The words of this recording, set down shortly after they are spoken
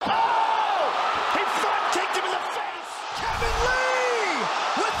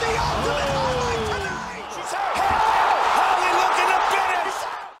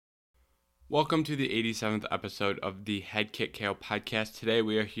Welcome to the 87th episode of the Head Kick KO podcast. Today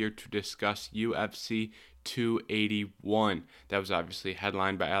we are here to discuss UFC 281. That was obviously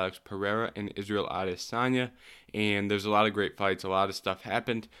headlined by Alex Pereira and Israel Adesanya, and there's a lot of great fights, a lot of stuff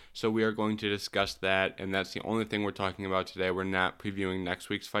happened, so we are going to discuss that, and that's the only thing we're talking about today. We're not previewing next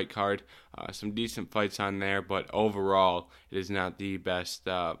week's fight card. Some decent fights on there, but overall it is not the best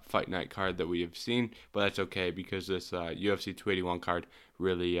fight night card that we have seen, but that's okay because this UFC 281 card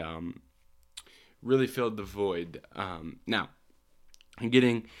really filled the void. Now,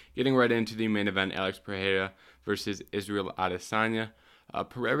 getting right into the main event, Alex Pereira versus Israel Adesanya.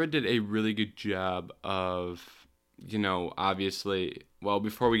 Pereira did a really good job of, obviously, well,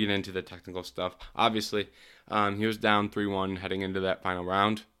 before we get into the technical stuff, obviously, he was down 3-1 heading into that final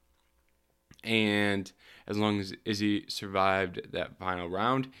round. And as long as Izzy survived that final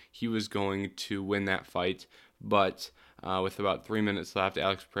round, he was going to win that fight. But with about 3 minutes left,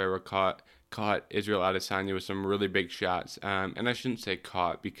 Alex Pereira caught Israel Adesanya with some really big shots. And I shouldn't say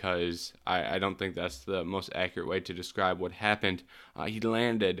caught because I don't think that's the most accurate way to describe what happened. He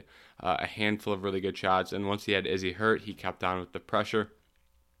landed a handful of really good shots, and once he had Izzy hurt, he kept on with the pressure.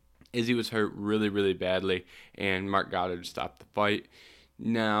 Izzy was hurt really, really badly, and Marc Goddard stopped the fight.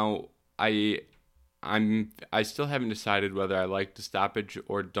 Now, I still haven't decided whether I like the stoppage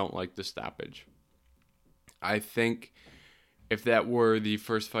or don't like the stoppage. I think if that were the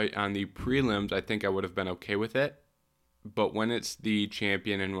first fight on the prelims, I think I would have been okay with it. But when it's the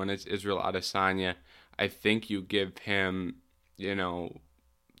champion and when it's Israel Adesanya, I think you give him,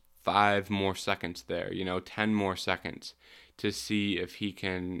 5 more seconds there, 10 more seconds to see if he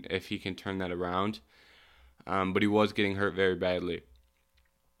can turn that around. But he was getting hurt very badly.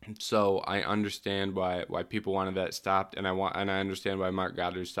 So I understand why people wanted that stopped, and I understand why Marc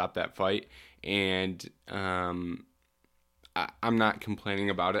Goddard stopped that fight. And I'm not complaining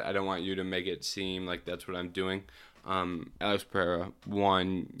about it. I don't want you to make it seem like that's what I'm doing. Alex Pereira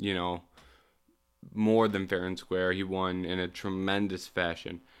won, more than fair and square. He won in a tremendous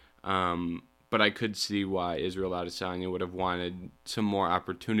fashion. But I could see why Israel Adesanya would have wanted some more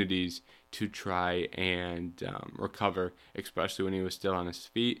opportunities to try and recover, especially when he was still on his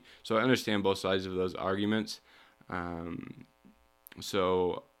feet. So I understand both sides of those arguments.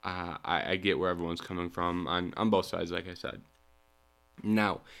 So I get where everyone's coming from on both sides, like I said.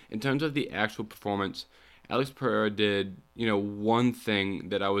 Now, in terms of the actual performance, Alex Pereira did, one thing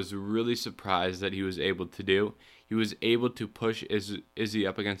that I was really surprised that he was able to do. He was able to push Izzy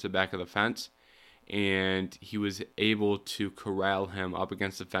up against the back of the fence, and he was able to corral him up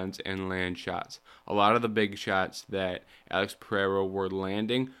against the fence and land shots. A lot of the big shots that Alex Pereira were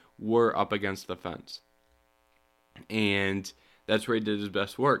landing were up against the fence. And that's where he did his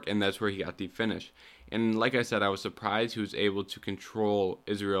best work, and that's where he got the finish. And like I said, I was surprised he was able to control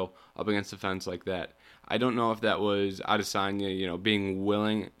Israel up against the fence like that. I don't know if that was Adesanya, being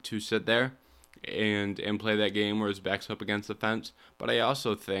willing to sit there and play that game where his back's up against the fence. But I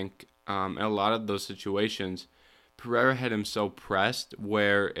also think in a lot of those situations, Pereira had him so pressed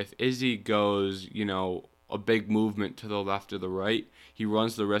where if Izzy goes, a big movement to the left or the right, he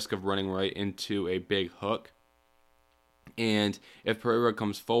runs the risk of running right into a big hook. And if Pereira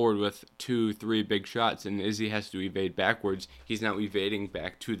comes forward with 2-3 big shots and Izzy has to evade backwards, he's now evading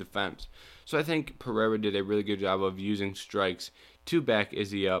back to the fence. So I think Pereira did a really good job of using strikes to back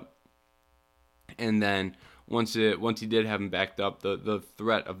Izzy up. And then once he did have him backed up, the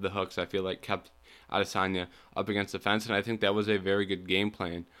threat of the hooks, I feel like, kept Adesanya up against the fence. And I think that was a very good game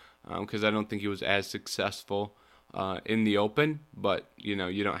plan because I don't think he was as successful in the open, but you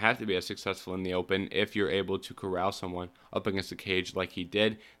don't have to be as successful in the open if you're able to corral someone up against the cage like he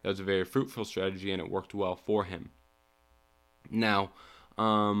did. That was a very fruitful strategy, and it worked well for him. Now,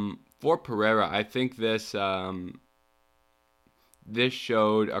 for Pereira, I think this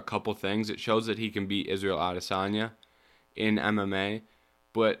showed a couple things. It shows that he can beat Israel Adesanya in MMA,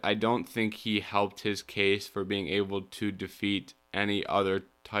 but I don't think he helped his case for being able to defeat any other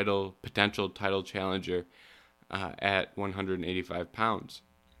potential title challenger at 185 pounds.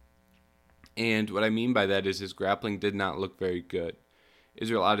 And what I mean by that is his grappling did not look very good.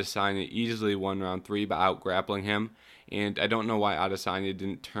 Israel Adesanya easily won round 3 by out-grappling him, and I don't know why Adesanya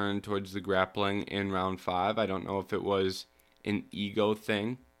didn't turn towards the grappling in round 5. I don't know if it was an ego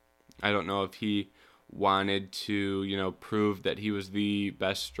thing. I don't know if he wanted to, prove that he was the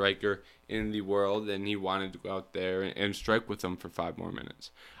best striker in the world and he wanted to go out there and strike with him for 5 more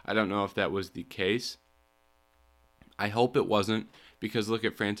minutes. I don't know if that was the case. I hope it wasn't, because look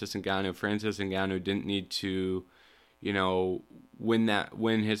at Francis Ngannou. Francis Ngannou didn't need to,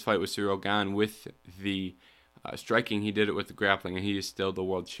 win his fight with Ciryl Gane with the Striking, he did it with the grappling, and he is still the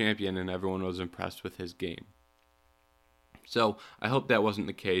world champion, and everyone was impressed with his game. So I hope that wasn't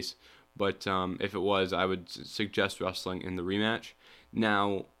the case, but if it was, I would suggest wrestling in the rematch.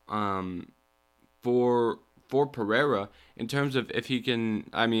 Now, for Pereira, in terms of if he can,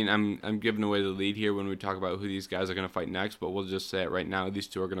 I mean, I'm giving away the lead here when we talk about who these guys are going to fight next, but we'll just say it right now. These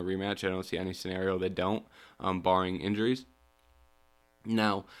two are going to rematch. I don't see any scenario they don't, barring injuries.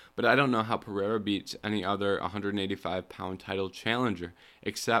 Now, but I don't know how Pereira beats any other 185-pound title challenger,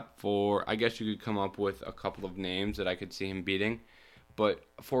 except for, I guess you could come up with a couple of names that I could see him beating. But,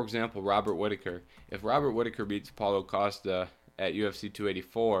 for example, Robert Whittaker. If Robert Whittaker beats Paulo Costa at UFC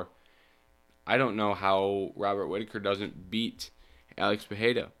 284, I don't know how Robert Whittaker doesn't beat Alex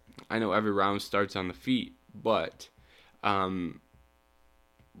Pereira. I know every round starts on the feet, but Robert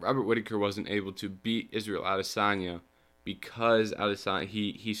Whittaker wasn't able to beat Israel Adesanya because Adesanya,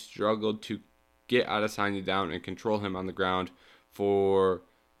 he struggled to get Adesanya down and control him on the ground for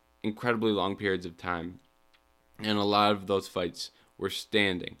incredibly long periods of time. And a lot of those fights were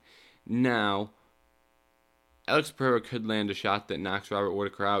standing. Now, Alex Pereira could land a shot that knocks Robert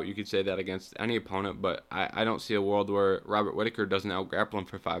Whittaker out. You could say that against any opponent, but I don't see a world where Robert Whittaker doesn't out-grapple him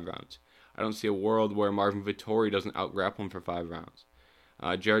for 5 rounds. I don't see a world where Marvin Vettori doesn't out-grapple him for 5 rounds.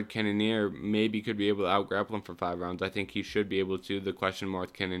 Jared Cannonier maybe could be able to out-grapple him for 5 rounds. I think he should be able to. The question more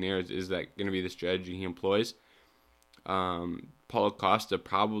with Cannonier is that going to be the strategy he employs? Paulo Costa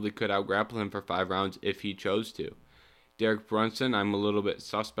probably could out-grapple him for 5 rounds if he chose to. Derek Brunson, I'm a little bit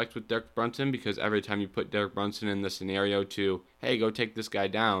suspect with Derek Brunson because every time you put Derek Brunson in the scenario to, hey, go take this guy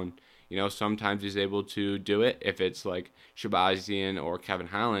down, sometimes he's able to do it. If it's like Shabazian or Kevin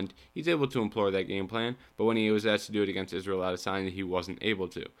Holland, he's able to employ that game plan. But when he was asked to do it against Israel Adesanya, he wasn't able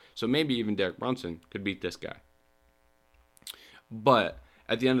to. So maybe even Derek Brunson could beat this guy. But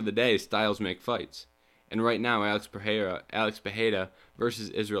at the end of the day, styles make fights. And right now, Alex Pereira versus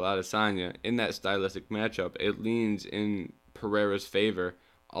Israel Adesanya, in that stylistic matchup, it leans in Pereira's favor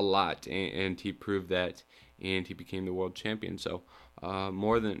a lot, and he proved that, and he became the world champion. So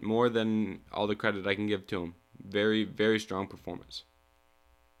more than all the credit I can give to him. Very, very strong performance.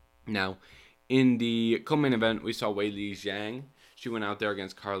 Now, in the co-main event, we saw Weili Zhang. She went out there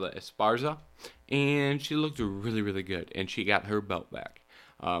against Carla Esparza, and she looked really, really good, and she got her belt back.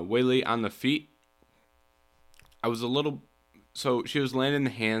 Weili on the feet, so she was landing the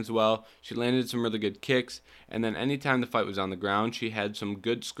hands well. She landed some really good kicks, and then anytime the fight was on the ground, she had some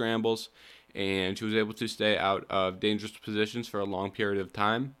good scrambles, and she was able to stay out of dangerous positions for a long period of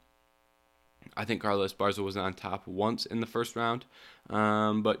time. I think Carla Esparza was on top once in the first round,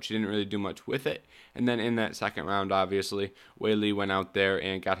 but she didn't really do much with it. And then in that second round, obviously, Weili went out there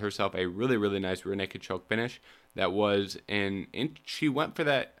and got herself a really, really nice rear naked choke finish. That was she went for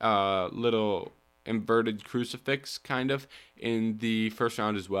that little inverted crucifix kind of in the first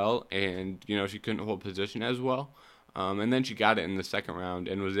round as well, and she couldn't hold position as well, and then she got it in the second round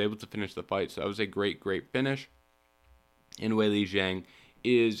and was able to finish the fight. So that was a great finish, and Weili Zhang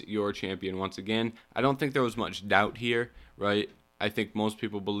is your champion once again. I don't think there was much doubt here, right? I think most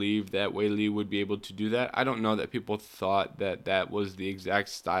people believed that Weili would be able to do that. I don't know that people thought that was the exact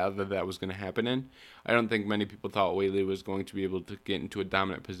style that was going to happen in. I don't think many people thought Weili was going to be able to get into a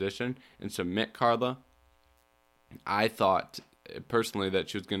dominant position and submit Carla. I thought, personally, that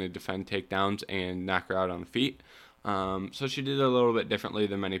she was going to defend takedowns and knock her out on the feet. So she did it a little bit differently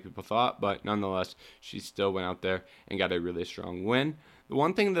than many people thought, but nonetheless, she still went out there and got a really strong win. The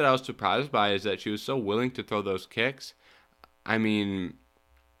one thing that I was surprised by is that she was so willing to throw those kicks. I mean,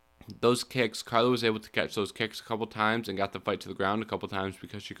 those kicks, Carla was able to catch those kicks a couple times and got the fight to the ground a couple times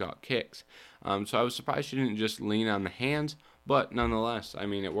because she got kicks. So I was surprised she didn't just lean on the hands, but nonetheless, I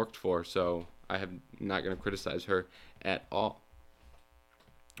mean, it worked for her, so I'm not going to criticize her at all.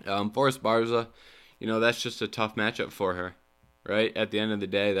 For Esparza, that's just a tough matchup for her, right? At the end of the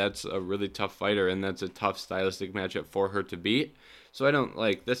day, that's a really tough fighter, and that's a tough stylistic matchup for her to beat. So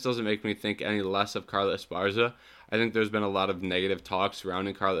this doesn't make me think any less of Carla Esparza. I think there's been a lot of negative talk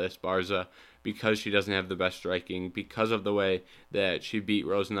surrounding Carla Esparza because she doesn't have the best striking, because of the way that she beat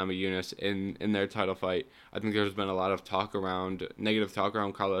Rose Namajunas in their title fight. I think there's been a lot of negative talk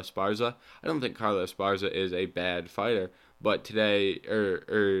around Carla Esparza. I don't think Carla Esparza is a bad fighter, but today,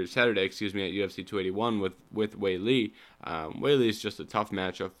 or Saturday, at UFC 281 with Weili, Weili is just a tough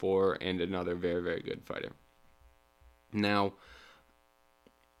matchup for her and another very, very good fighter. Now,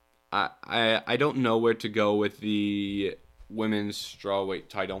 I don't know where to go with the women's strawweight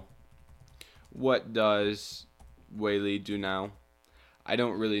title. What does Weili do now? I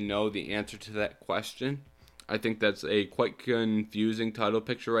don't really know the answer to that question. I think that's a quite confusing title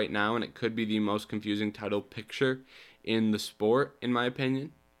picture right now, and it could be the most confusing title picture in the sport, in my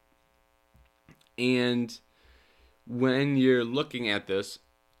opinion. And when you're looking at this,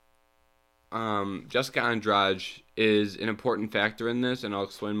 Jessica Andrade is an important factor in this, and I'll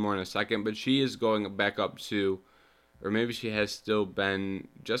explain more in a second. But she is going back up to, or maybe she has still been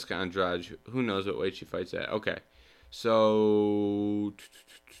Jessica Andrade. Who knows what weight she fights at? Okay, so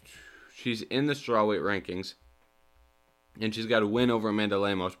she's in the strawweight rankings, and she's got a win over Amanda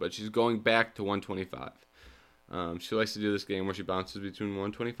Lemos, but she's going back to 125. She likes to do this game where she bounces between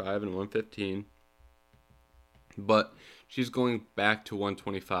 125 and 115. But she's going back to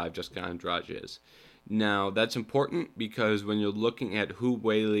 125, Jessica Andrade is. Now, that's important because when you're looking at who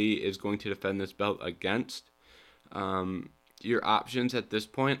Weili is going to defend this belt against, your options at this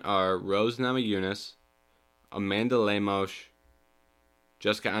point are Rose Namajunas, Amanda Lemos.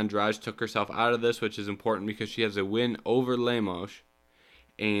 Jessica Andrade took herself out of this, which is important because she has a win over Lemos,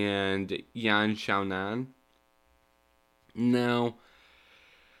 and Yan Xiaonan. Now,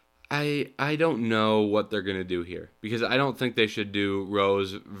 I don't know what they're going to do here because I don't think they should do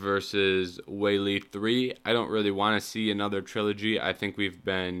Rose versus Weili 3. I don't really want to see another trilogy. I think we've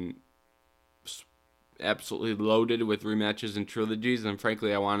been absolutely loaded with rematches and trilogies, and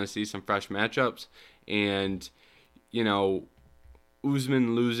frankly, I want to see some fresh matchups. And,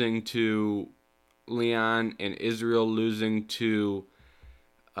 Usman losing to Leon and Israel losing to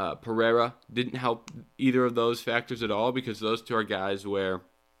Pereira didn't help either of those factors at all because those two are guys where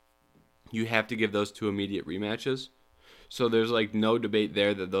you have to give those two immediate rematches. So there's no debate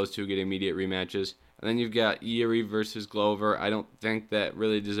there that those two get immediate rematches. And then you've got Yuri versus Glover. I don't think that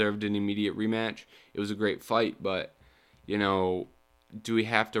really deserved an immediate rematch. It was a great fight, but, do we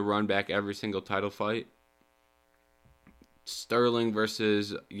have to run back every single title fight? Sterling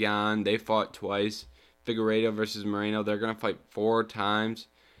versus Yan, they fought twice. Figueiredo versus Moreno, they're going to fight 4 times.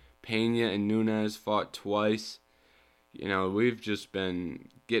 Pena and Nunes fought twice. We've just been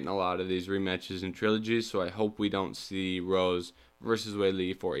getting a lot of these rematches and trilogies, so I hope we don't see Rose versus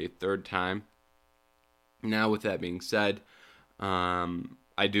Weili for a 3rd time. Now, with that being said,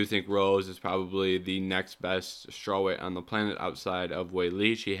 I do think Rose is probably the next best strawweight on the planet outside of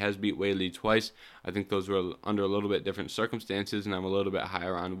Weili. She has beat Weili twice. I think those were under a little bit different circumstances, and I'm a little bit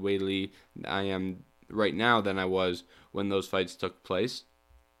higher on Weili I am right now than I was when those fights took place.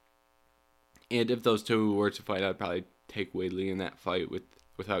 And if those two were to fight, I'd probably take Weili in that fight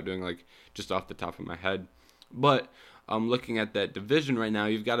without doing just off the top of my head. But looking at that division right now,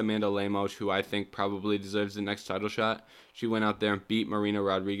 you've got Amanda Lemos, who I think probably deserves the next title shot. She went out there and beat Marina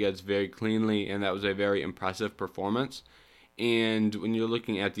Rodriguez very cleanly, and that was a very impressive performance. And when you're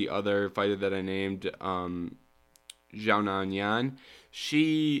looking at the other fighter that I named, Xiaonan Yan,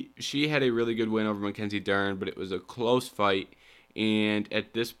 she had a really good win over Mackenzie Dern, but it was a close fight. And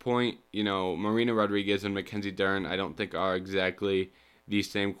at this point, Marina Rodriguez and Mackenzie Dern, I don't think are exactly the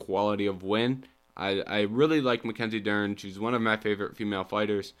same quality of win. I really like Mackenzie Dern. She's one of my favorite female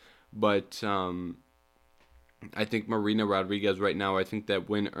fighters. But I think Marina Rodriguez right now, I think that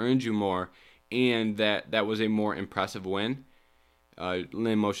win earned you more. And that was a more impressive win.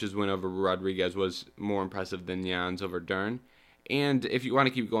 Lemos' win over Rodriguez was more impressive than Yan's over Dern. And if you want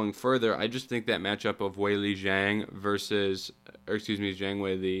to keep going further, I just think that matchup of Weili Zhang Zhang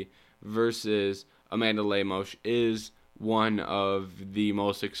Weili versus Amanda Lemos is one of the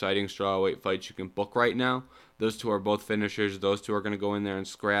most exciting strawweight fights you can book right now. Those two are both finishers. Those two are going to go in there and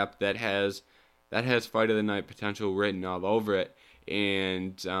scrap. That has fight of the night potential written all over it.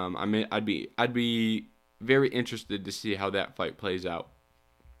 And I'd be very interested to see how that fight plays out.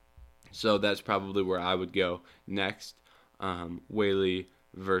 So that's probably where I would go next. Weili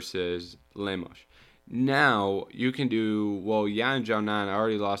versus Lemos. Now, you can do, Yan Xiaonan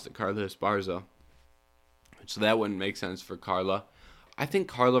already lost to Carla Esparza, so that wouldn't make sense for Carla. I think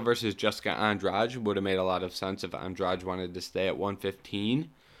Carla versus Jessica Andrade would have made a lot of sense if Andrade wanted to stay at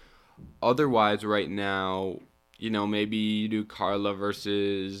 115. Otherwise, right now, maybe you do Carla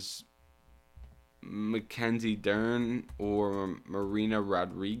versus Mackenzie Dern or Marina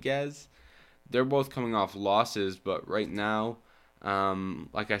Rodriguez. They're both coming off losses, but right now,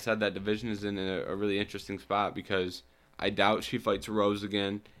 like I said, that division is in a really interesting spot because I doubt she fights Rose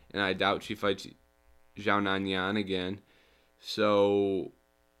again, and I doubt she fights Xiaonan Yan again. So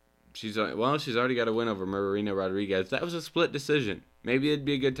she's already got a win over Marina Rodriguez. That was a split decision. Maybe it'd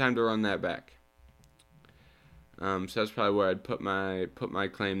be a good time to run that back. So that's probably where I'd put my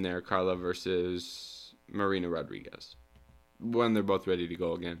claim there: Carla versus Marina Rodriguez, when they're both ready to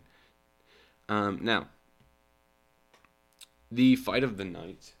go again. Now, the fight of the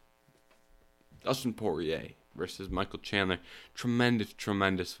night: Dustin Poirier versus Michael Chandler.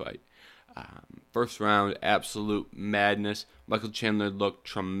 Tremendous fight. First round, absolute madness. Michael Chandler looked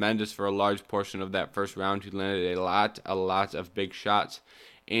tremendous for a large portion of that first round. He landed a lot of big shots.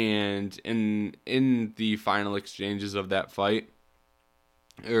 And in the final exchanges of that fight,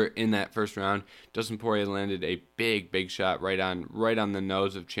 or in that first round, Dustin Poirier landed a big shot right on the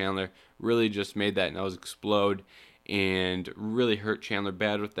nose of Chandler. Really just made that nose explode and really hurt Chandler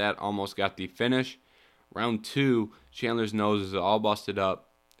bad with that. Almost got the finish. Round 2, Chandler's nose is all busted up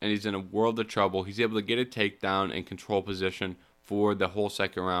and he's in a world of trouble. He's able to get a takedown and control position for the whole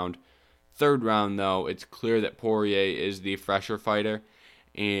second round. Third round, though, it's clear that Poirier is the fresher fighter,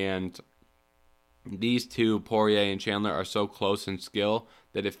 and these two, Poirier and Chandler, are so close in skill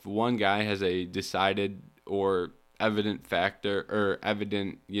that if one guy has a decided or evident factor or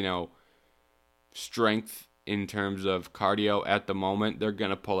evident, strength in terms of cardio at the moment, they're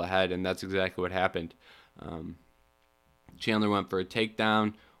going to pull ahead, and that's exactly what happened. Chandler went for a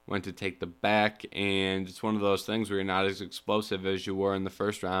takedown, went to take the back, and it's one of those things where you're not as explosive as you were in the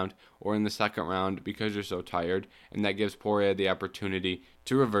first round or in the second round because you're so tired, and that gives Poirier the opportunity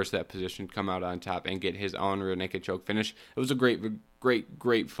to reverse that position, come out on top, and get his own rear naked choke finish. It was a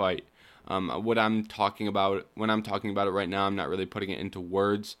great fight. When I'm talking about it right now, I'm not really putting it into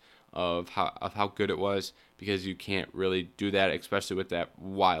words of how good it was, because you can't really do that, especially with that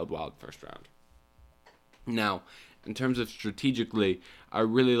wild first round. Now, in terms of strategically, I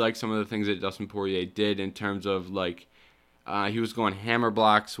really like some of the things that Dustin Poirier did in terms of he was going hammer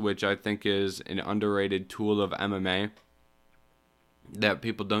blocks, which I think is an underrated tool of MMA that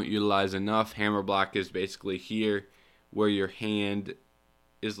people don't utilize enough. Hammer block is basically here where your hand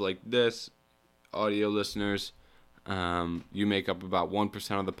is like this. Audio listeners, you make up about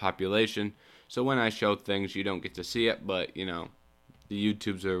 1% of the population. So when I show things, you don't get to see it, but the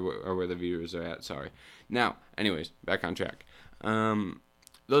YouTubes are where the viewers are at. Sorry. Now, anyways, back on track.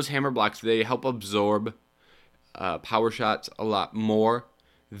 Those hammer blocks, they help absorb power shots a lot more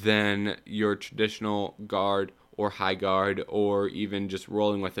than your traditional guard or high guard or even just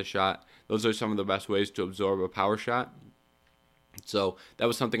rolling with a shot. Those are some of the best ways to absorb a power shot. So that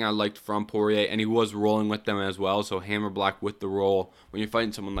was something I liked from Poirier, and he was rolling with them as well. So hammer block with the roll. When you're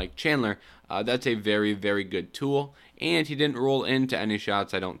fighting someone like Chandler, that's a very good tool. And he didn't roll into any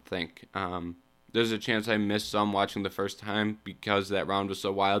shots, I don't think. There's a chance I missed some watching the first time because that round was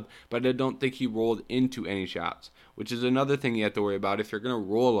so wild, but I don't think he rolled into any shots, which is another thing you have to worry about. If you're going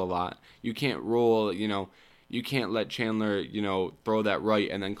to roll a lot, you can't roll, you can't let Chandler, throw that right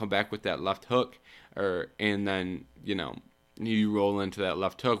and then come back with that left hook, and then, you roll into that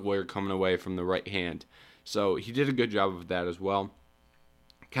left hook while you're coming away from the right hand. So he did a good job of that as well.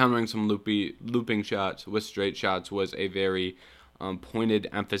 Countering some looping shots with straight shots was a very pointed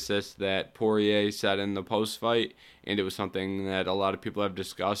emphasis that Poirier said in the post-fight, and it was something that a lot of people have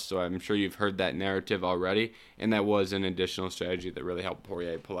discussed, so I'm sure you've heard that narrative already, and that was an additional strategy that really helped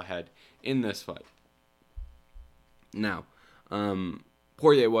Poirier pull ahead in this fight. Now,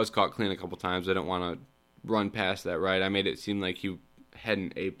 Poirier was caught clean a couple times. I don't want to run past that, right? I made it seem like he had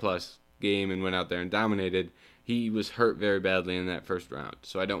an A-plus game and went out there and dominated. He was hurt very badly in that first round,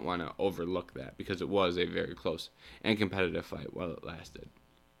 so I don't want to overlook that because it was a very close and competitive fight while it lasted.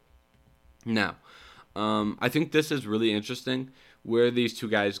 Now, I think this is really interesting where these two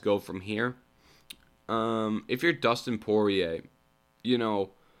guys go from here. If you're Dustin Poirier,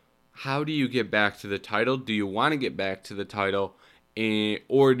 how do you get back to the title? Do you want to get back to the title,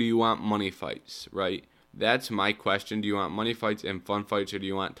 or do you want money fights, right? That's my question. Do you want money fights and fun fights, or do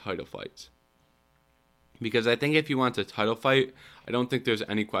you want title fights? Because I think if you want a title fight, I don't think there's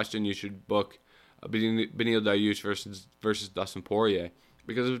any question you should book Beneil Dariush versus Dustin Poirier.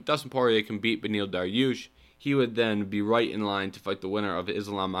 Because if Dustin Poirier can beat Beneil Dariush, he would then be right in line to fight the winner of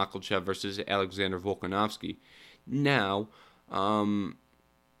Islam Makhachev versus Alexander Volkanovski. Now, I'm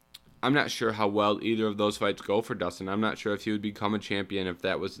not sure how well either of those fights go for Dustin. I'm not sure if he would become a champion if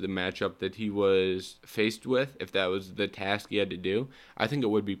that was the matchup that he was faced with, if that was the task he had to do. I think it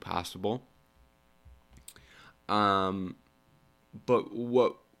would be possible. But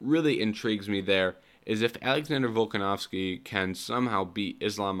what really intrigues me there is if Alexander Volkanovski can somehow beat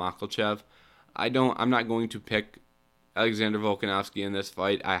Islam Makhachev. I'm not going to pick Alexander Volkanovski in this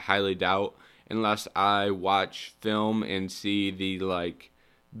fight. I highly doubt, unless I watch film and see the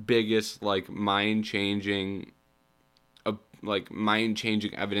biggest mind-changing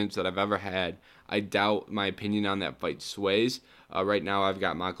evidence that I've ever had. I doubt my opinion on that fight sways. Right now I've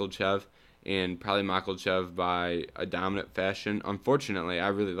got Makhachev, and probably Makhachev by a dominant fashion. Unfortunately, I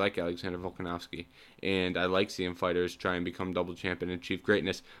really like Alexander Volkanovski, and I like seeing fighters try and become double champion and achieve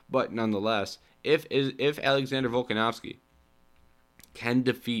greatness. But nonetheless, if Alexander Volkanovski can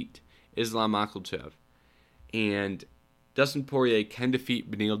defeat Islam Makhachev and Dustin Poirier can defeat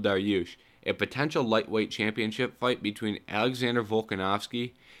Beneil Dariush, a potential lightweight championship fight between Alexander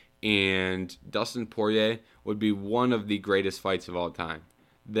Volkanovski and Dustin Poirier would be one of the greatest fights of all time.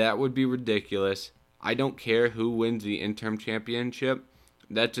 That would be ridiculous. I don't care who wins the interim championship.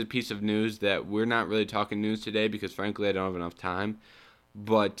 That's a piece of news that we're not really talking news today because, frankly, I don't have enough time.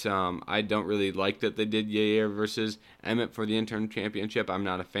 But I don't really like that they did Yair versus Emmett for the interim championship. I'm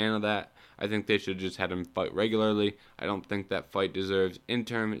not a fan of that. I think they should have just had him fight regularly. I don't think that fight deserves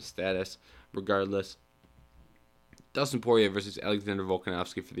interim status regardless. Dustin Poirier versus Alexander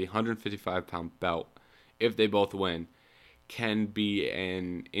Volkanovski for the 155-pound belt, if they both win, can be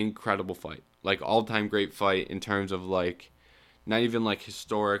an incredible fight. Like, all-time great fight in terms of, like, not even, like,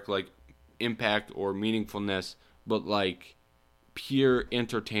 historic, like, impact or meaningfulness, but, like, pure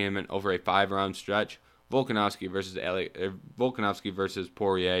entertainment over a 5-round stretch. Volkanovski versus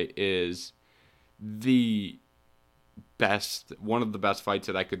Poirier is the best, one of the best fights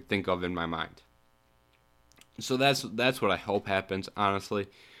that I could think of in my mind. So that's what I hope happens, honestly.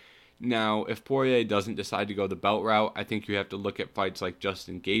 Now, if Poirier doesn't decide to go the belt route, I think you have to look at fights like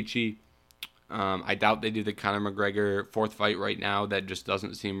Justin Gaethje. I doubt they do the Conor McGregor fourth fight right now. That just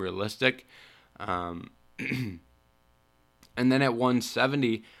doesn't seem realistic. And then at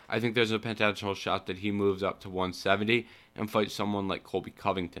 170, I think there's a potential shot that he moves up to 170 and fights someone like Colby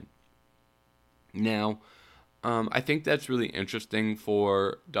Covington. Now, I think that's really interesting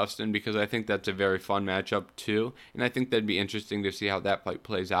for Dustin because I think that's a very fun matchup too. And I think that'd be interesting to see how that fight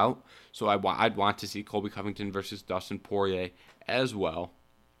plays out. So I'd want to see Colby Covington versus Dustin Poirier as well.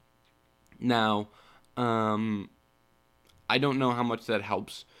 Now, I don't know how much that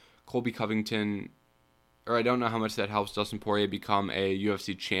helps Colby Covington, or I don't know how much that helps Dustin Poirier become a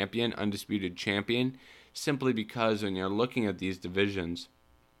UFC champion, undisputed champion, simply because when you're looking at these divisions,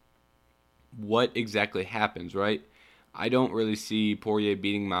 what exactly happens, right? I don't really see Poirier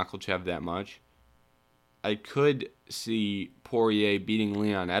beating Makhachev that much. I could see Poirier beating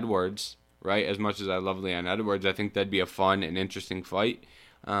Leon Edwards, right? As much as I love Leon Edwards, I think that'd be a fun and interesting fight.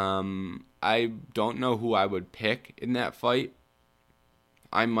 I don't know who I would pick in that fight.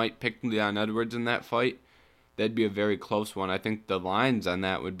 I might pick Leon Edwards in that fight. That'd be a very close one. I think the lines on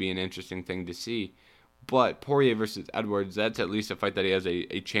that would be an interesting thing to see. But Poirier versus Edwards, that's at least a fight that he has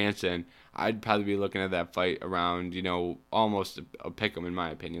a chance in. I'd probably be looking at that fight around, almost a pick 'em in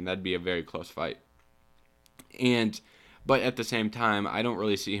my opinion. That'd be a very close fight. But at the same time, I don't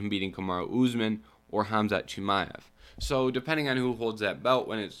really see him beating Kamaru Usman or Khamzat Chimaev. So depending on who holds that belt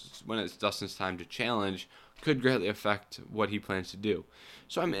when it's Dustin's time to challenge, could greatly affect what he plans to do.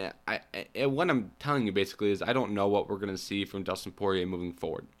 So what I'm telling you basically is I don't know what we're going to see from Dustin Poirier moving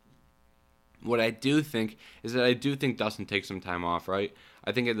forward. What I do think is that I do think Dustin takes some time off, right?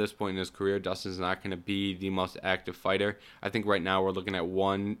 I think at this point in his career, Dustin's not going to be the most active fighter. I think right now we're looking at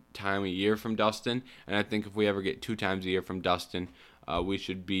 1 time a year from Dustin, and I think if we ever get 2 times a year from Dustin, we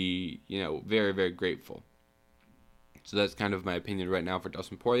should be, very, very grateful. So that's kind of my opinion right now for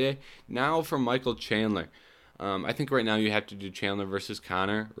Dustin Poirier. Now for Michael Chandler. I think right now you have to do Chandler versus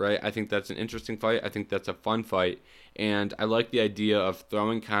Conor, right? I think that's an interesting fight. I think that's a fun fight. And I like the idea of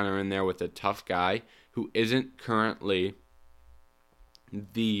throwing Conor in there with a tough guy who isn't currently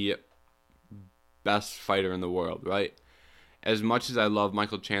the best fighter in the world, right? As much as I love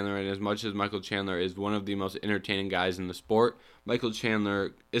Michael Chandler and as much as Michael Chandler is one of the most entertaining guys in the sport, Michael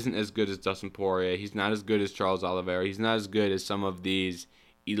Chandler isn't as good as Dustin Poirier. He's not as good as Charles Oliveira. He's not as good as some of these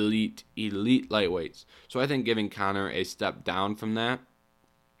elite lightweights. So I think giving Conor a step down from that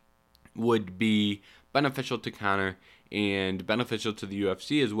would be beneficial to Conor and beneficial to the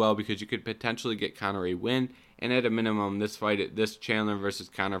UFC as well because you could potentially get Conor a win. And at a minimum, this Chandler versus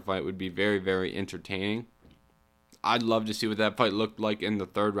Conor fight would be very, very entertaining. I'd love to see what that fight looked like in the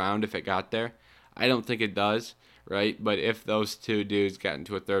 3rd round if it got there. I don't think it does, right? But if those 2 dudes got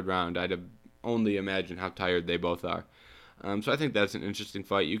into a 3rd round, I'd only imagine how tired they both are. So I think that's an interesting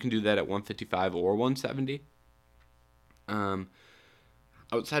fight. You can do that at 155 or 170.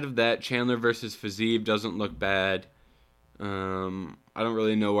 Outside of that, Chandler versus Fiziev doesn't look bad. I don't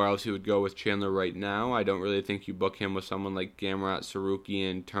really know where else you would go with Chandler right now. I don't really think you book him with someone like Gamrot,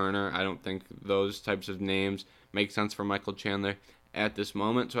 Sarukian, Turner. I don't think those types of names make sense for Michael Chandler at this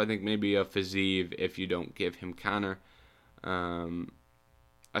moment. So I think maybe a Fiziev if you don't give him Conor.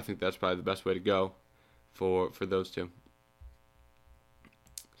 I think that's probably the best way to go for those 2.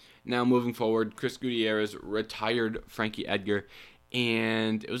 Now moving forward, Chris Gutierrez retired Frankie Edgar,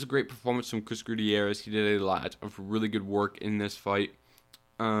 and it was a great performance from Chris Gutierrez. He did a lot of really good work in this fight.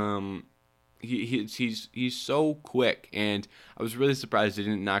 Um, he's so quick, and I was really surprised he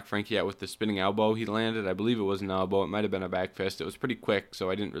didn't knock Frankie out with the spinning elbow he landed. I believe it was an elbow. It might have been a back fist. It was pretty quick,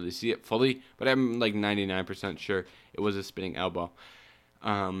 so I didn't really see it fully, but I'm like 99% sure it was a spinning elbow.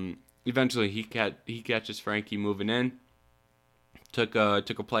 Eventually, he catches Frankie moving in. Took a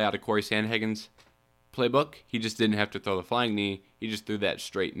play out of Corey Sandhagen's playbook. He just didn't have to throw the flying knee. He just threw that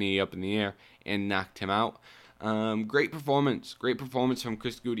straight knee up in the air and knocked him out. Great performance from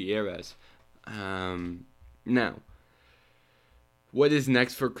Chris Gutierrez. Now, what is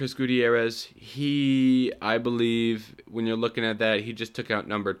next for Chris Gutierrez? I believe, when you're looking at that, he just took out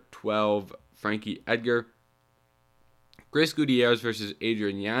number 12, Frankie Edgar. Chris Gutierrez versus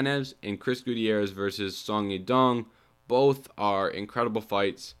Adrian Yanez, and Chris Gutierrez versus Song Yadong. Both are incredible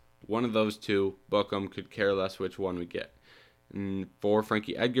fights. One of those two, book 'em, could care less which one we get. And for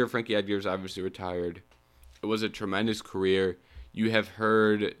Frankie Edgar's obviously retired. It was a tremendous career. You have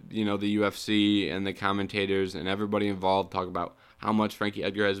heard, the UFC and the commentators and everybody involved talk about how much Frankie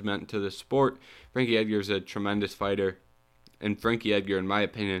Edgar has meant to the sport. Frankie Edgar is a tremendous fighter, and Frankie Edgar, in my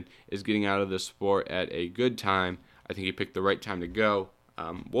opinion, is getting out of the sport at a good time. I think he picked the right time to go.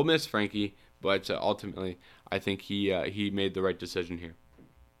 We'll miss Frankie, but ultimately, I think he made the right decision here.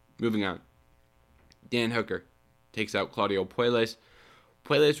 Moving on. Dan Hooker takes out Claudio Puelles.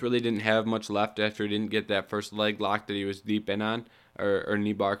 Puelles really didn't have much left after he didn't get that first leg lock that he was deep in on, or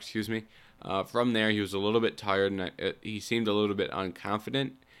knee bar, excuse me. From there, he was a little bit tired, and he seemed a little bit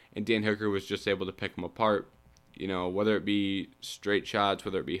unconfident, and Dan Hooker was just able to pick him apart. Whether it be straight shots,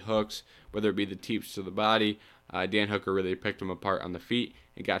 whether it be hooks, whether it be the teeps to the body, Dan Hooker really picked him apart on the feet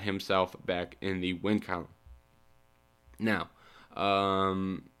and got himself back in the win column. Now,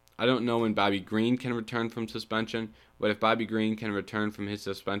 I don't know when Bobby Green can return from suspension, but if Bobby Green can return from his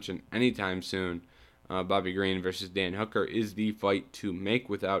suspension anytime soon, Bobby Green versus Dan Hooker is the fight to make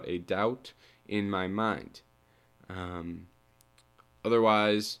without a doubt in my mind.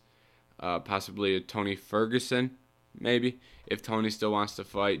 Otherwise, possibly a Tony Ferguson, maybe. If Tony still wants to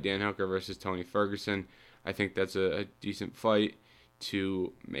fight, Dan Hooker versus Tony Ferguson, I think that's a decent fight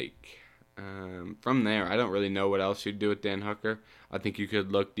to make. From there, I don't really know what else you'd do with Dan Hooker. I think you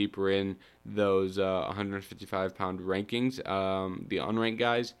could look deeper in those 155-pound rankings, the unranked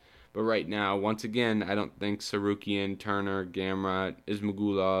guys. But right now, once again, I don't think Sarukian, Turner, Gamrot,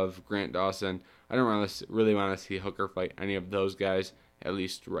 Ismagulov, Grant Dawson, I don't really want to see Hooker fight any of those guys, at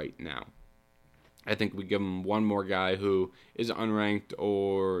least right now. I think we give him one more guy who is unranked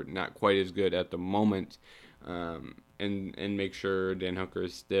or not quite as good at the moment, and make sure Dan Hooker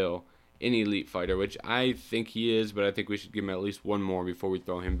is still an elite fighter, which I think he is, but I think we should give him at least one more before we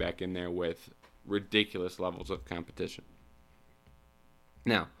throw him back in there with ridiculous levels of competition.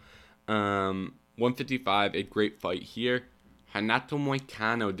 Now, 155, a great fight here. Renato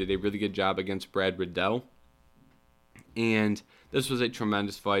Moicano did a really good job against Brad Riddell, and this was a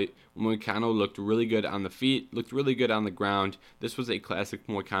tremendous fight. Moicano looked really good on the feet, looked really good on the ground. This was a classic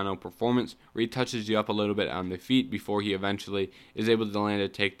Moicano performance where he touches you up a little bit on the feet before he eventually is able to land a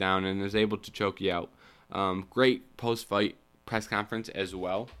takedown and is able to choke you out. Great post-fight press conference as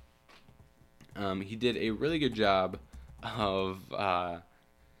well. He did a really good job of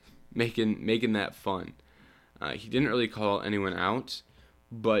making that fun. He didn't really call anyone out,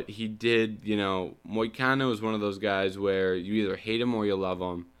 but he did, Moicano is one of those guys where you either hate him or you love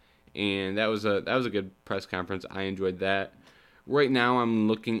him. And that was a good press conference. I enjoyed that. Right now I'm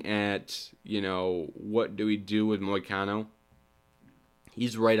looking at, what do we do with Moicano?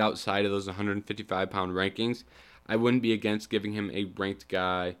 He's right outside of those 155-pound rankings. I wouldn't be against giving him a ranked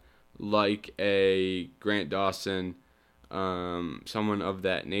guy like a Grant Dawson, someone of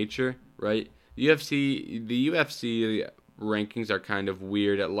that nature, right? The UFC rankings are kind of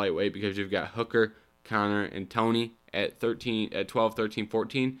weird at lightweight because you've got Hooker, Conor, and Tony at 12, 13,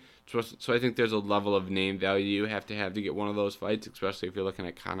 14. So I think there's a level of name value you have to get one of those fights, especially if you're looking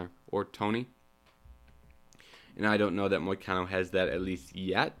at Conor or Tony. And I don't know that Moicano has that at least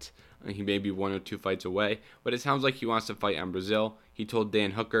yet. He may be 1 or 2 fights away, but it sounds like he wants to fight in Brazil. He told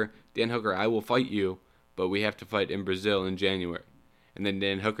Dan Hooker, I will fight you, but we have to fight in Brazil in January. And then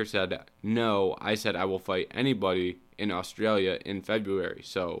Dan Hooker said, no, I said I will fight anybody in Australia in February.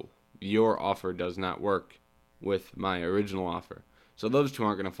 So your offer does not work with my original offer. So those two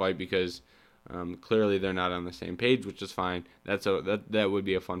aren't going to fight because clearly they're not on the same page, which is fine. That would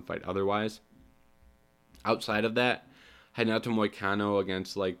be a fun fight otherwise. Outside of that, Renato Moicano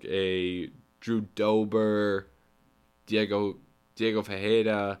against a Drew Dober, Diego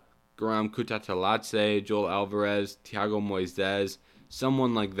Ferreira, Guram Kutateladze, Joel Alvarez, Thiago Moises.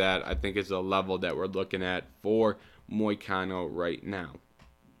 Someone like that, I think, is a level that we're looking at for Moicano right now.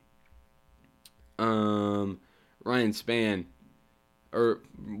 Ryan Spann, or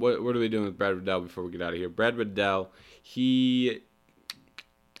what are we doing with Brad Riddell before we get out of here? Brad Riddell, he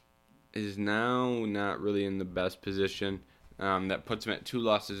is now not really in the best position. That puts him at 2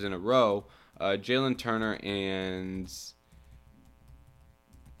 losses in a row. Jalen Turner and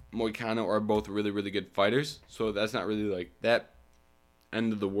Moicano are both really, really good fighters, so that's not really like that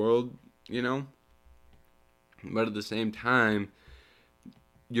end of the world, you know? But at the same time,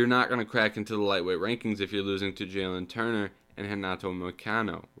 you're not going to crack into the lightweight rankings if you're losing to Jalen Turner and Renato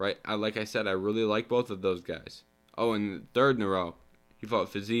Moicano, right? Like I said, I really like both of those guys. Oh, and third in a row, he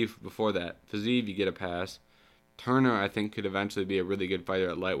fought Fiziev before that. Fiziev, you get a pass. Turner, I think, could eventually be a really good fighter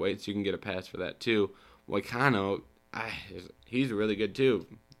at lightweight, so you can get a pass for that too. Moicano, he's really good too.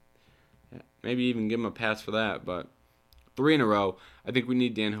 Maybe even give him a pass for that, but 3 in a row. I think we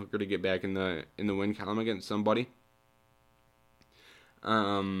need Dan Hooker to get back in the win column against somebody.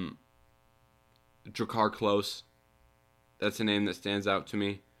 Drakkar Klose, that's a name that stands out to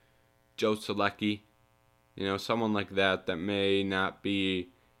me. Joe Solecki, someone like that may not be,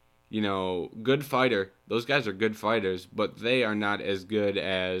 good fighter. Those guys are good fighters, but they are not as good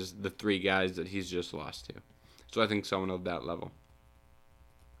as the 3 guys that he's just lost to. So I think someone of that level.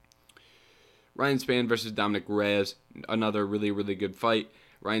 Ryan Spann versus Dominic Reyes, another really, really good fight.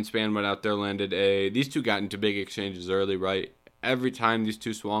 Ryan Spann went out there, landed these two got into big exchanges early, right? Every time these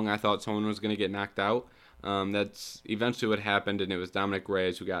two swung, I thought someone was going to get knocked out. That's eventually what happened, and it was Dominic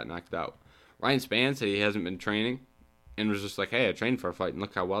Reyes who got knocked out. Ryan Spann said he hasn't been training and was just like, hey, I trained for a fight, and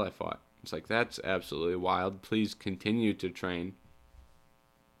look how well I fought. It's like, that's absolutely wild. Please continue to train.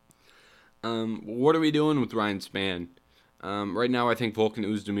 What are we doing with Ryan Spann? Right now, I think Volkan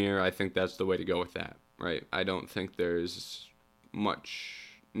Oezdemir, I think that's the way to go with that, right? I don't think there's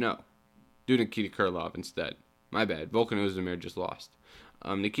much. No. Do Nikita Krylov instead. My bad. Volkan Oezdemir just lost.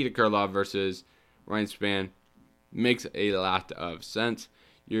 Nikita Krylov versus Ryan Spann makes a lot of sense.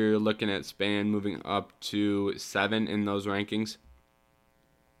 You're looking at Spann moving up to 7 in those rankings.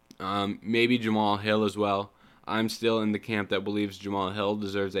 Maybe Jamal Hill as well. I'm still in the camp that believes Jamal Hill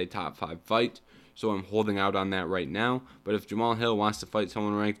deserves a top 5 fight. So I'm holding out on that right now. But if Jamal Hill wants to fight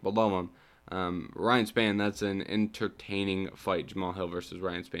someone ranked below him, Ryan Spann, that's an entertaining fight. Jamal Hill versus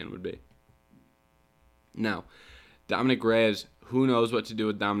Ryan Spann would be. Now, Dominic Reyes, who knows what to do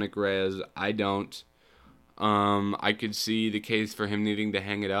with Dominic Reyes? I don't. I could see the case for him needing to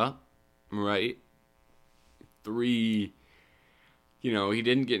hang it up, right? 3, he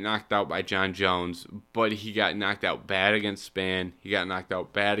didn't get knocked out by John Jones, but he got knocked out bad against Spann. He got knocked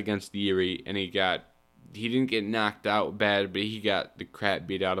out bad against Yuri, and he didn't get knocked out bad, but he got the crap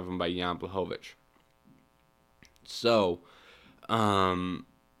beat out of him by Jan Blachowicz. So,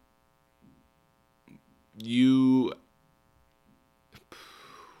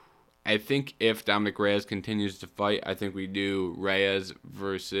 I think if Dominic Reyes continues to fight, I think we do Reyes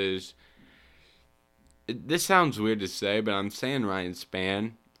versus. This sounds weird to say, but I'm saying Ryan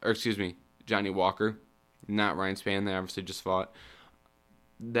Spann, or excuse me, Johnny Walker, not Ryan Spann. They obviously just fought.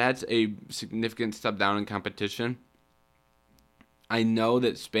 That's a significant step down in competition. I know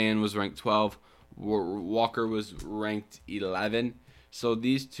that Spann was ranked 12, Walker was ranked 11. So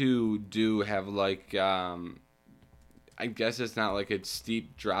these two do have I guess it's not like a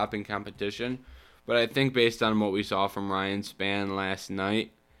steep drop in competition, but I think based on what we saw from Ryan Spann last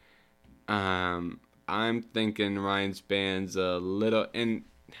night, I'm thinking Ryan Spann's a little, and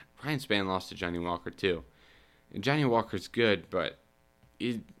Ryan Spann lost to Johnny Walker too. And Johnny Walker's good, but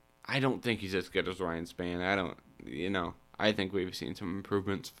I don't think he's as good as Ryan Spann. I think we've seen some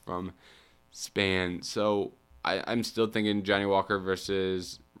improvements from Spann. So I'm still thinking Johnny Walker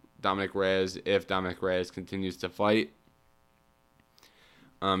versus Dominic Reyes if Dominic Reyes continues to fight.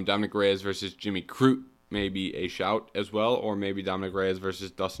 Dominic Reyes versus Jimmy Crute may be a shout as well, or maybe Dominic Reyes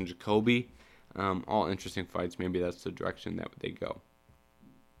versus Dustin Jacoby. All interesting fights. Maybe that's the direction that they go.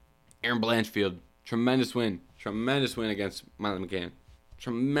 Aaron Blanchfield, tremendous win against Miley McCann.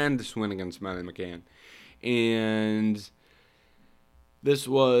 And this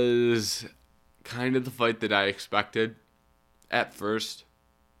was kind of the fight that I expected at first.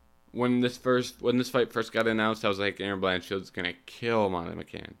 When this fight first got announced, I was like, Aaron Blanchfield's gonna kill Miley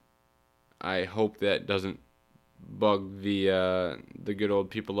McCann. I hope that doesn't bug the good old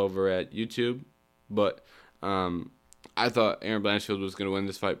people over at YouTube, but I thought Aaron Blanchfield was gonna win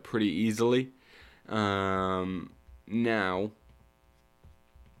this fight pretty easily. Now,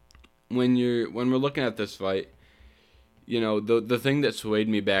 when we're looking at this fight, the thing that swayed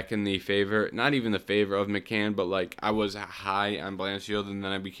me back in the favor, not even the favor of McCann, but like I was high on Blanchfield and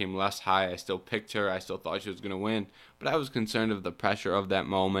then I became less high. I still picked her. I still thought she was going to win, but I was concerned of the pressure of that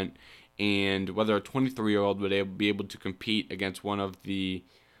moment and whether a 23-year-old would be able to compete against one of the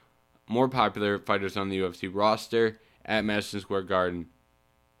more popular fighters on the UFC roster at Madison Square Garden.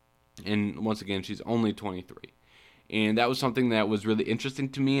 And once again, she's only 23. And that was something that was really interesting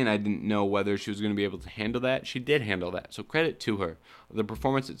to me, and I didn't know whether she was going to be able to handle that. She did handle that, so credit to her. The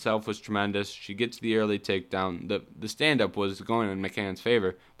performance itself was tremendous. She gets the early takedown. The stand-up was going in McCann's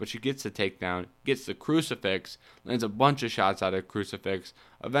favor, but she gets the takedown, gets the crucifix, lands a bunch of shots out of crucifix,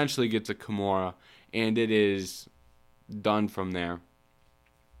 eventually gets a Kimura, and it is done from there.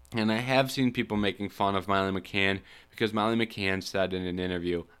 And I have seen people making fun of Miley McCann because Miley McCann said in an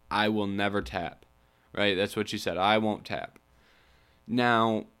interview, "I will never tap." Right? That's what she said. I won't tap.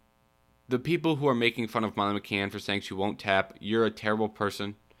 Now, the people who are making fun of Molly McCann for saying she won't tap, you're a terrible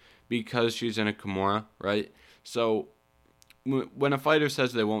person because she's in a Kimura, right? So, when a fighter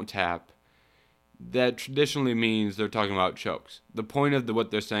says they won't tap, that traditionally means they're talking about chokes. The point of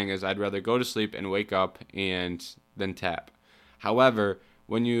what they're saying is, I'd rather go to sleep and wake up and then tap. However,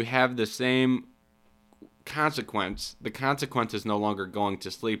 when you have the same consequence, the consequence is no longer going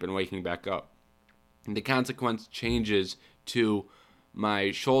to sleep and waking back up. The consequence changes to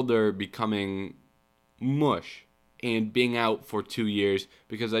my shoulder becoming mush and being out for 2 years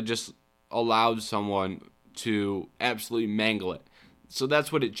because I just allowed someone to absolutely mangle it. So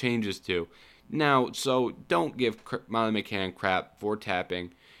that's what it changes to. Now, so don't give Molly McCann crap for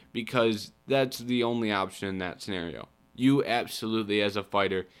tapping because that's the only option in that scenario. You absolutely, as a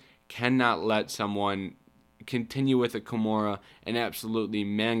fighter, cannot let someone continue with a Kimura and absolutely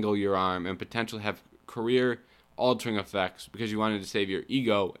mangle your arm and potentially have career-altering effects because you wanted to save your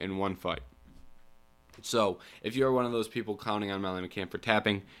ego in one fight. So, if you're one of those people clowning on Molly McCann for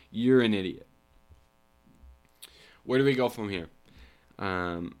tapping, you're an idiot. Where do we go from here?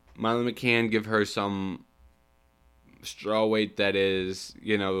 Molly McCann, give her some straw weight that is,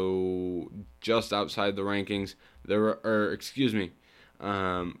 just outside the rankings. Flyweights.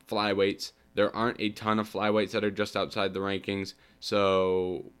 There aren't a ton of flyweights that are just outside the rankings,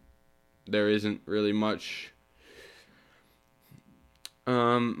 so there isn't really much.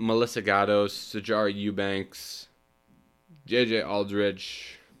 Melissa Gatos, Sijara Eubanks, JJ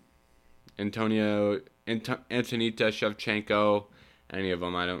Aldrich, Antonita Shevchenko, any of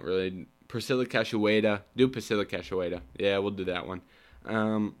them. I don't really. Priscilla Cachoeira. Do Priscilla Cachoeira. Yeah, we'll do that one.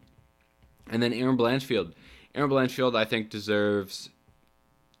 And then Erin Blanchfield. Erin Blanchfield, I think, deserves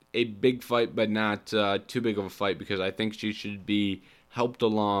a big fight, but not too big of a fight because I think she should be helped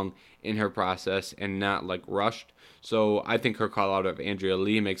along in her process and not rushed. So I think her call out of Andrea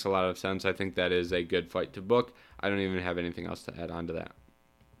Lee makes a lot of sense. I think that is a good fight to book. I don't even have anything else to add on to that.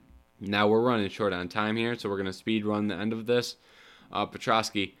 Now we're running short on time here, so we're going to speed run the end of this.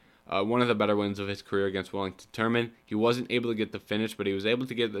 Petroski, one of the better wins of his career against Wellington Turman. He wasn't able to get the finish, but he was able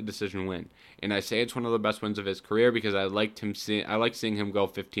to get the decision win. And I say it's one of the best wins of his career because I liked seeing him go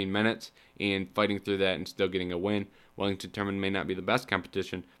 15 minutes and fighting through that and still getting a win. Wellington Turman may not be the best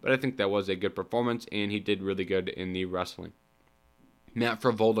competition, but I think that was a good performance, and he did really good in the wrestling. Matt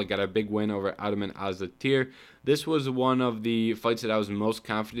Frevola got a big win over Ataman Azatir. This was one of the fights that I was most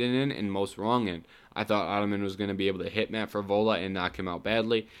confident in and most wrong in. I thought Ataman was going to be able to hit Matt Frevola and knock him out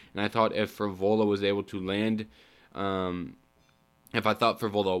badly, and I thought if Frevola was able to land, if I thought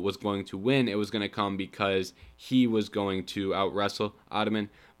Frevola was going to win, it was going to come because he was going to out-wrestle Ataman,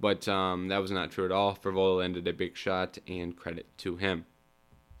 but that was not true at all. Frevola landed a big shot, and credit to him.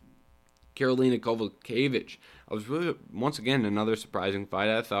 Karolina Kowalkiewicz. I was really, once again, another surprising fight.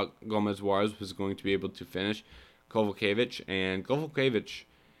 I thought Gomez Juarez was going to be able to finish Kowalkiewicz, and Kowalkiewicz,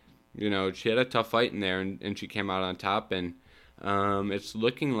 she had a tough fight in there, and she came out on top, and it's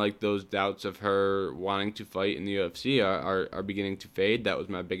looking like those doubts of her wanting to fight in the UFC are beginning to fade. That was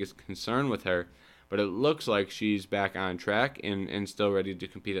my biggest concern with her, but it looks like she's back on track and still ready to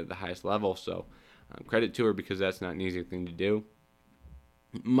compete at the highest level, so credit to her because that's not an easy thing to do.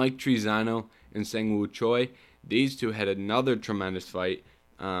 Mike Trizano and Seungwoo Choi, these two had another tremendous fight.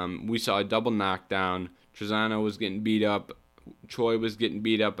 We saw a double knockdown. Trizano was getting beat up. Choi was getting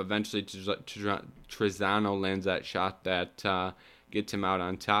beat up. Eventually, Trizano lands that shot that gets him out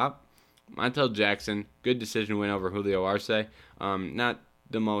on top. Montel Jackson, good decision win over Julio Arce. Not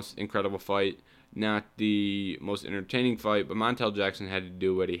the most incredible fight, not the most entertaining fight, but Montel Jackson had to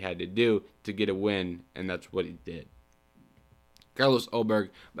do what he had to do to get a win, and that's what he did. Carlos Ulberg,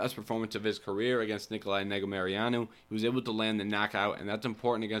 best performance of his career against Nikolai Negumereanu. He was able to land the knockout, and that's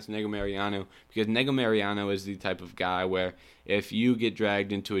important against Negumereanu because Negumereanu is the type of guy where if you get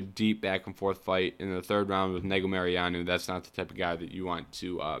dragged into a deep back and forth fight in the third round with Negumereanu, that's not the type of guy that you want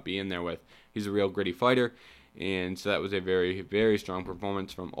to be in there with. He's a real gritty fighter, and so that was a very, very strong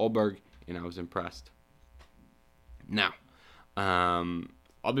performance from Ulberg, and I was impressed. Now,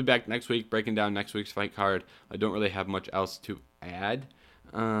 I'll be back next week breaking down next week's fight card. I don't really have much else to add.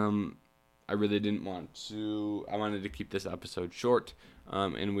 I really didn't want to. I wanted to keep this episode short,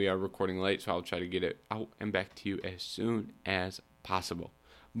 and we are recording late, so I'll try to get it out and back to you as soon as possible.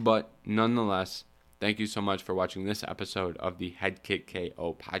 But nonetheless, thank you so much for watching this episode of the Head Kick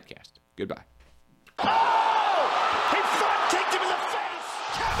KO podcast. Goodbye.